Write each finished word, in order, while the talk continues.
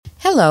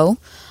Hello,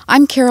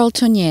 I'm Carol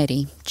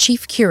Tonieri,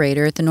 Chief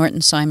Curator at the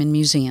Norton Simon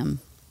Museum.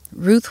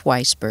 Ruth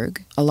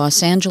Weisberg, a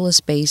Los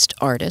Angeles-based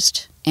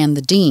artist and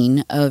the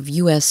Dean of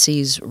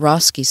USC's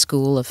Roski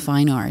School of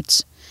Fine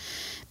Arts,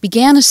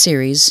 began a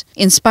series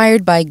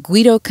inspired by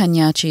Guido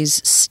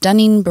Cagnacci's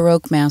stunning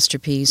Baroque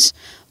masterpiece,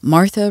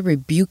 Martha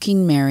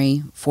Rebuking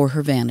Mary for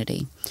Her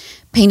Vanity,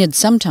 painted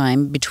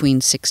sometime between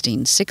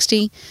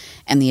 1660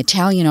 and the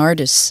Italian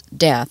artist's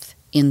death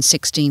in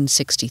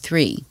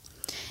 1663,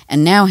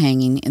 and now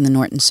hanging in the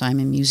Norton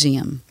Simon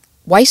Museum.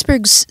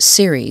 Weisberg's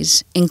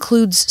series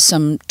includes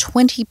some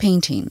 20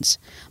 paintings,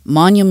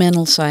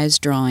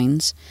 monumental-sized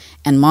drawings,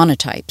 and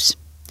monotypes,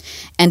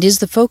 and is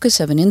the focus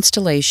of an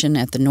installation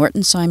at the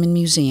Norton Simon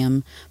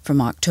Museum from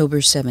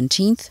October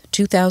 17,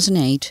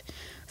 2008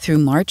 through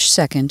March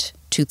 2,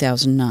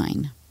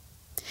 2009.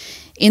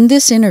 In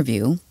this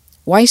interview,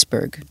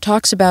 Weisberg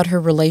talks about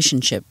her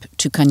relationship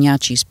to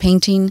Cagnacci's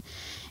painting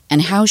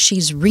and how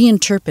she's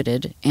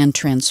reinterpreted and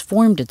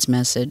transformed its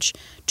message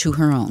to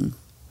her own.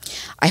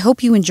 I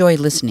hope you enjoy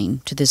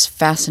listening to this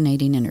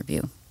fascinating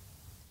interview.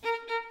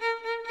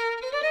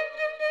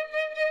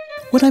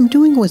 What I'm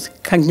doing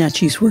with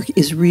Cagnacci's work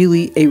is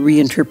really a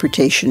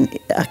reinterpretation,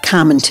 a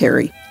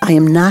commentary. I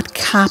am not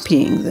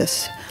copying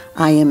this.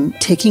 I am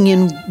taking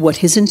in what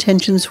his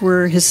intentions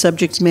were, his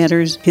subject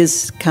matters,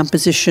 his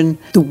composition,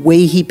 the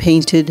way he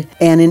painted,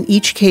 and in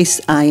each case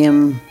I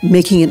am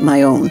making it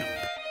my own.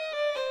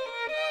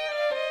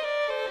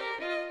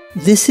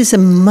 This is a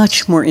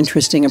much more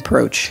interesting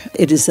approach.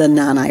 It is a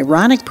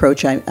non-ironic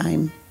approach.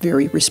 I'm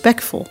very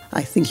respectful.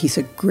 I think he's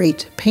a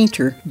great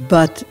painter,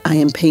 but I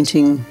am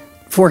painting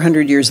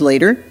 400 years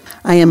later.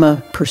 I am a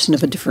person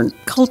of a different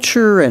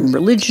culture and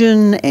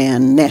religion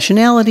and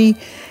nationality,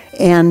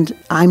 and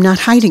I'm not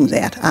hiding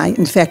that.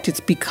 In fact,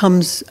 it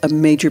becomes a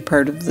major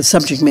part of the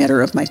subject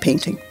matter of my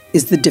painting,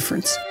 is the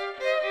difference.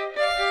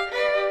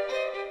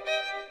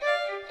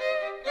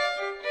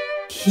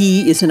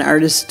 He is an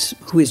artist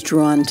who is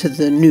drawn to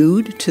the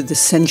nude, to the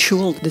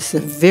sensual. This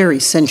is a very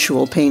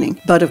sensual painting.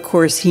 But of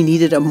course, he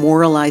needed a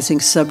moralizing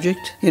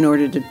subject in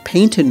order to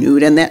paint a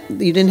nude, and that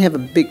you didn't have a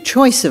big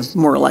choice of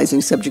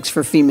moralizing subjects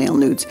for female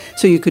nudes.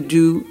 So you could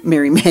do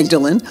Mary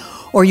Magdalene,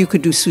 or you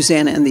could do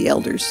Susanna and the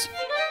Elders.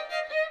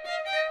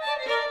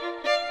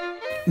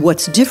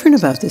 What's different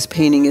about this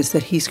painting is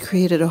that he's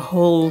created a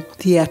whole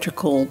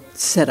theatrical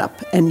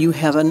setup, and you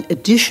have an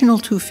additional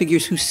two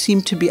figures who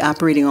seem to be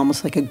operating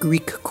almost like a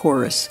Greek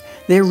chorus.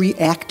 They're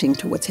reacting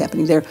to what's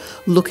happening. They're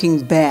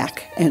looking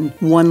back, and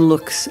one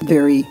looks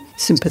very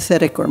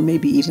sympathetic or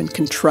maybe even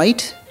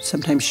contrite.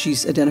 Sometimes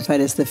she's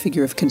identified as the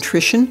figure of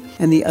contrition,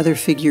 and the other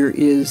figure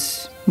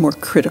is more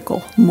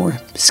critical, more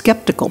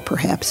skeptical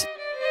perhaps.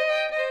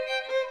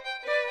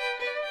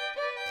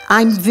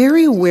 I'm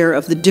very aware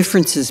of the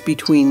differences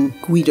between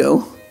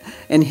Guido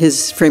and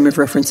his frame of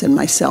reference and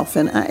myself,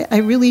 and I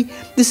really,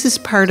 this is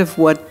part of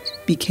what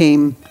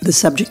became the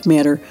subject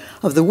matter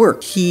of the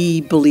work.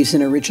 He believes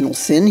in original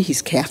sin.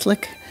 He's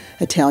Catholic,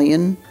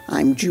 Italian.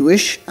 I'm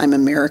Jewish. I'm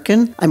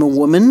American. I'm a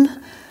woman.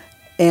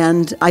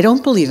 And I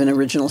don't believe in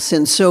original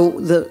sin, so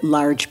the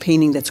large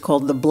painting that's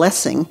called The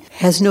Blessing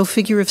has no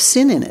figure of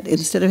sin in it.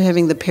 Instead of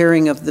having the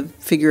pairing of the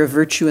figure of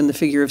virtue and the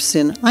figure of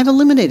sin, I've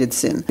eliminated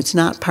sin. It's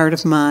not part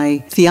of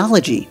my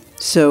theology.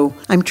 So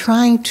I'm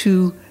trying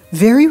to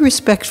very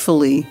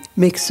respectfully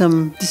make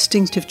some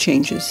distinctive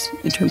changes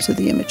in terms of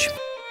the image.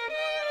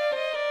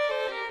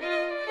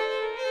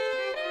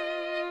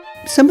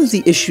 Some of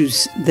the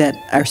issues that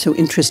are so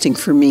interesting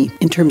for me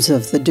in terms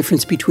of the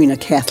difference between a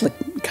Catholic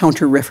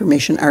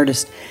counter-Reformation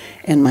artist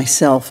and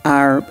myself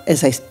are,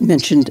 as I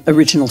mentioned,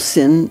 original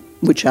sin,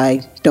 which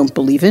I don't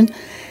believe in,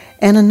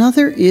 and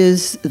another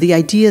is the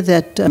idea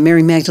that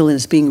Mary Magdalene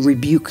is being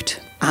rebuked.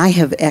 I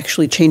have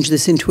actually changed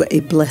this into a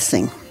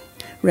blessing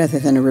rather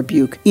than a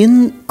rebuke.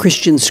 In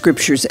Christian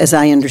scriptures, as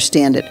I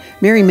understand it,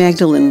 Mary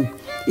Magdalene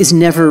is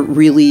never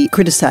really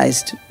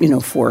criticized,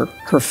 for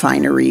her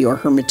finery or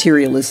her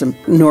materialism,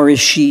 nor is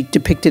she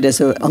depicted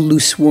as a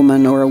loose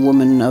woman or a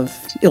woman of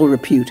ill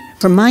repute.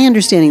 From my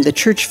understanding, the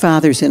church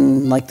fathers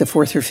in the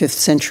 4th or 5th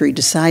century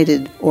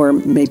decided, or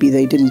maybe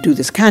they didn't do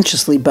this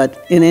consciously,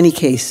 but in any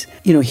case,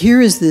 here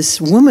is this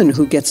woman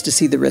who gets to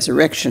see the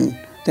resurrection.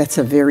 That's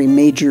a very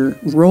major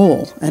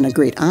role and a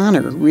great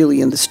honor, really,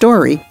 in the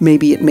story.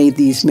 Maybe it made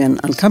these men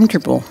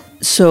uncomfortable.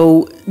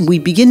 So we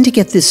begin to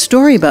get this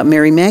story about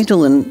Mary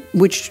Magdalene,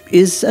 which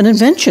is an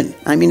invention.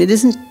 It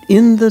isn't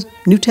in the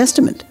New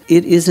Testament.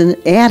 It is an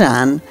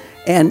add-on,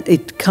 and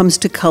it comes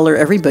to color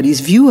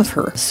everybody's view of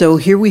her. So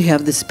here we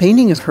have this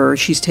painting of her.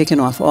 She's taken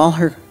off all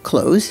her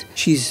clothes.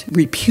 She's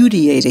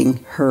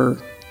repudiating her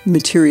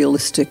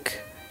materialistic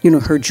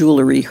her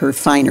jewelry, her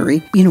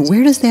finery.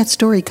 Where does that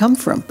story come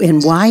from?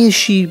 And why is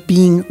she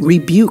being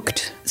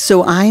rebuked?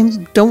 So I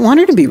don't want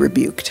her to be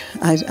rebuked.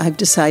 I've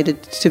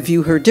decided to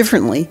view her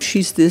differently.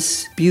 She's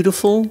this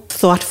beautiful,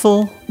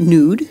 thoughtful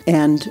nude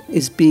and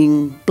is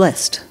being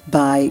blessed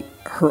by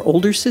her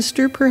older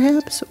sister,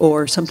 perhaps,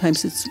 or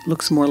sometimes it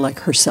looks more like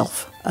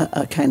herself,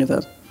 a kind of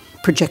a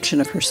projection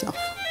of herself.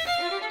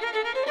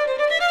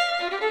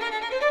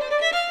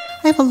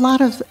 I have a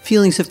lot of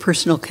feelings of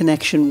personal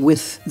connection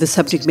with the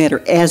subject matter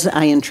as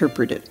I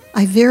interpret it.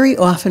 I very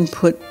often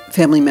put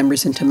family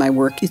members into my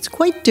work. It's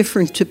quite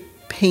different to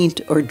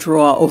paint or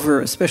draw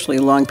over, especially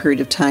a long period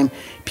of time,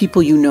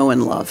 people you know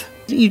and love.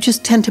 You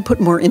just tend to put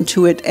more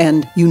into it,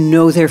 and you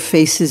know their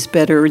faces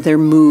better, their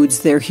moods,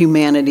 their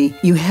humanity.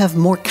 You have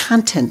more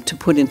content to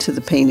put into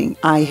the painting.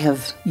 I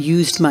have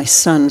used my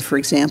son, for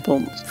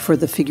example, for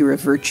the figure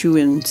of virtue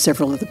in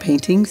several of the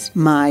paintings.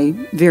 My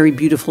very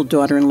beautiful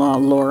daughter-in-law,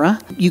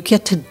 Laura. You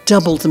get to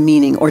double the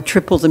meaning or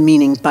triple the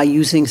meaning by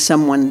using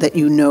someone that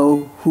you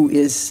know who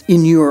is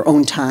in your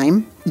own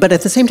time. But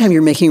at the same time,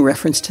 you're making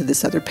reference to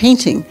this other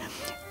painting,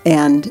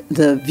 and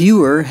the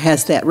viewer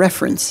has that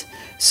reference.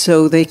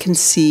 So they can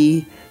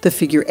see the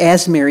figure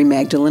as Mary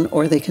Magdalene,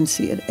 or they can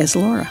see it as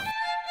Laura.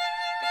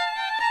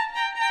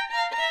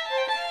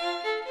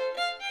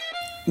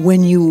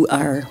 When you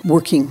are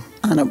working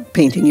on a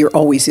painting, you're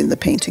always in the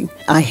painting.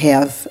 I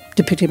have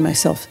depicted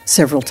myself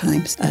several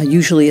times,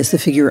 usually as the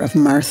figure of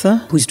Martha,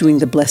 who's doing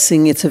the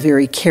blessing. It's a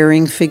very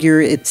caring figure.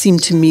 It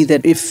seemed to me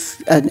that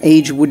if an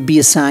age would be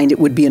assigned, it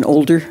would be an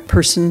older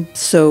person.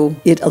 So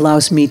it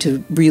allows me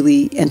to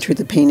really enter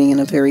the painting in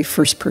a very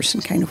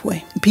first-person kind of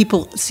way.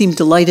 People seem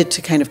delighted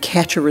to kind of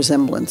catch a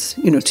resemblance.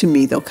 To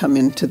me, they'll come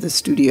into the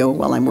studio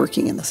while I'm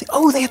working and they'll say,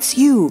 "Oh, that's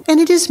you." And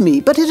it is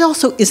me, but it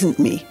also isn't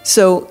me.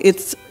 So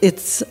it's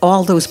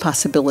all those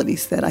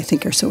possibilities that I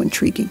think are so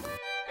intriguing.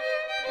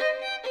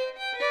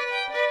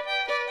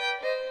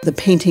 The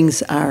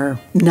paintings are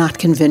not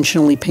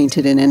conventionally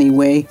painted in any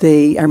way.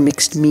 They are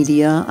mixed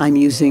media. I'm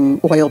using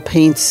oil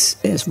paints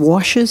as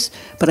washes,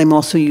 but I'm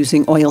also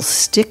using oil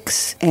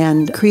sticks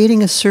and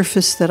creating a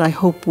surface that I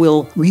hope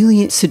will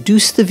really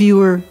seduce the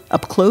viewer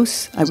up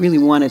close. I really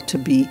want it to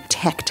be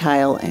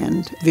tactile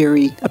and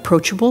very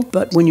approachable,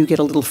 but when you get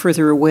a little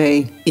further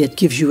away, it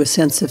gives you a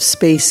sense of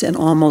space and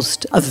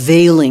almost a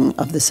veiling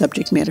of the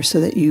subject matter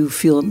so that you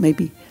feel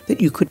maybe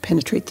that you could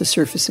penetrate the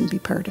surface and be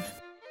part of it.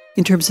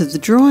 In terms of the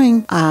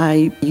drawing,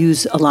 I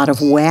use a lot of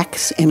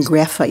wax and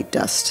graphite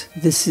dust.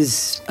 This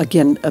is,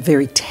 again, a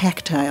very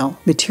tactile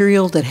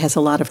material that has a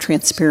lot of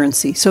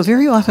transparency. So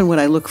very often what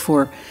I look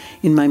for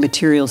in my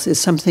materials is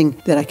something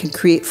that I can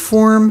create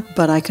form,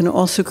 but I can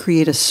also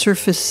create a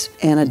surface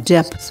and a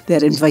depth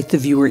that invite the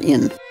viewer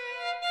in.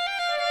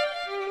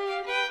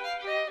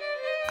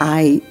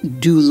 I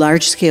do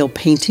large-scale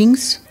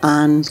paintings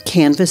on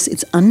canvas.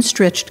 It's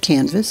unstretched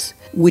canvas,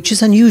 which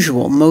is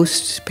unusual.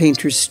 Most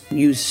painters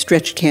use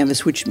stretched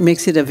canvas, which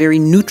makes it a very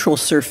neutral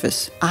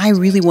surface. I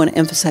really want to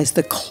emphasize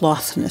the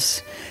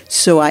clothness.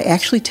 So I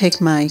actually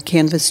take my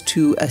canvas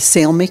to a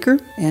sailmaker,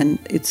 and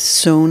it's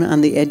sewn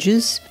on the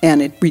edges,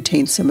 and it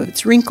retains some of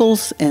its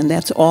wrinkles, and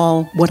that's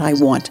all what I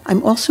want.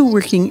 I'm also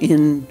working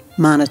in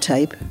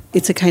monotype.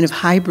 It's a kind of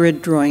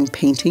hybrid drawing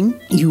painting.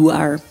 You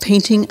are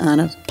painting on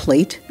a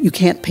plate. You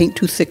can't paint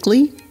too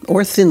thickly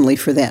or thinly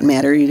for that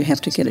matter. You have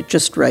to get it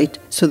just right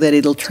so that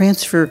it'll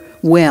transfer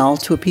well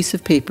to a piece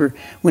of paper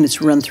when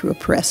it's run through a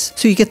press.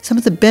 So you get some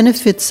of the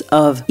benefits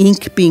of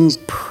ink being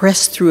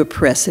pressed through a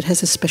press. It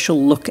has a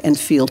special look and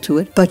feel to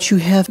it, but you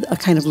have a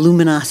kind of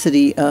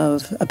luminosity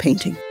of a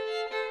painting.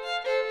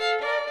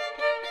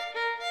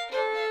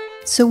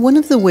 So one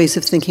of the ways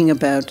of thinking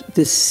about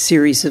this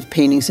series of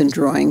paintings and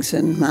drawings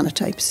and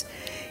monotypes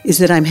is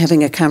that I'm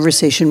having a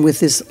conversation with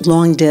this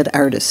long-dead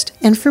artist.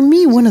 And for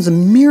me, one of the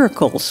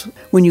miracles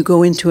when you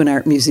go into an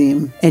art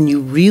museum and you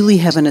really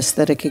have an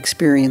aesthetic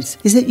experience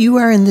is that you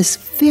are in this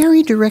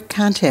very direct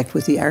contact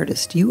with the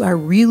artist. You are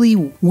really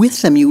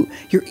with them.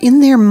 You're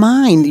in their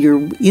mind.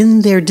 You're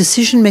in their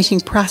decision-making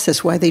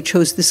process, why they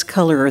chose this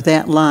color or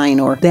that line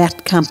or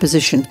that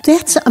composition.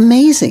 That's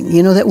amazing,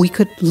 that we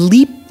could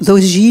leap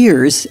those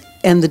years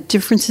and the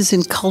differences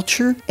in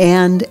culture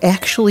and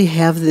actually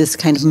have this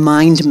kind of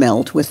mind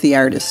meld with the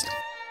artist.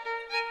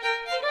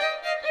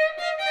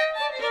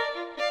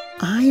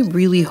 I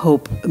really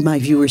hope my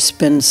viewers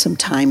spend some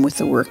time with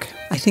the work.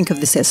 I think of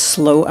this as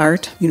slow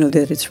art,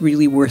 that it's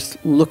really worth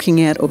looking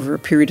at over a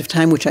period of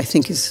time, which I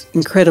think is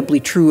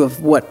incredibly true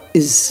of what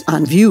is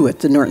on view at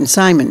the Norton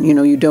Simon.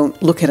 You don't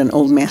look at an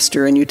old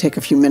master and you take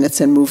a few minutes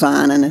and move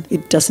on, and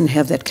it doesn't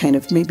have that kind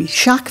of maybe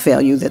shock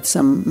value that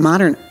some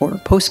modern or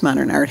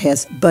postmodern art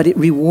has, but it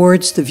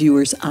rewards the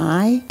viewer's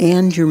eye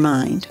and your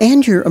mind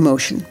and your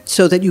emotion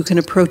so that you can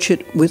approach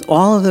it with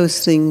all of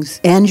those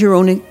things and your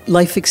own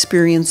life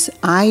experience.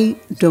 I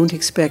don't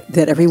expect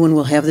that everyone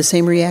will have the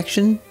same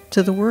reaction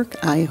to the work.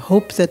 I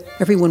hope that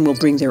everyone will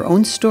bring their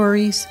own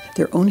stories,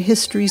 their own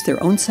histories,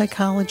 their own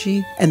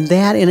psychology, and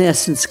that, in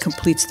essence,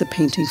 completes the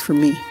painting for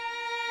me.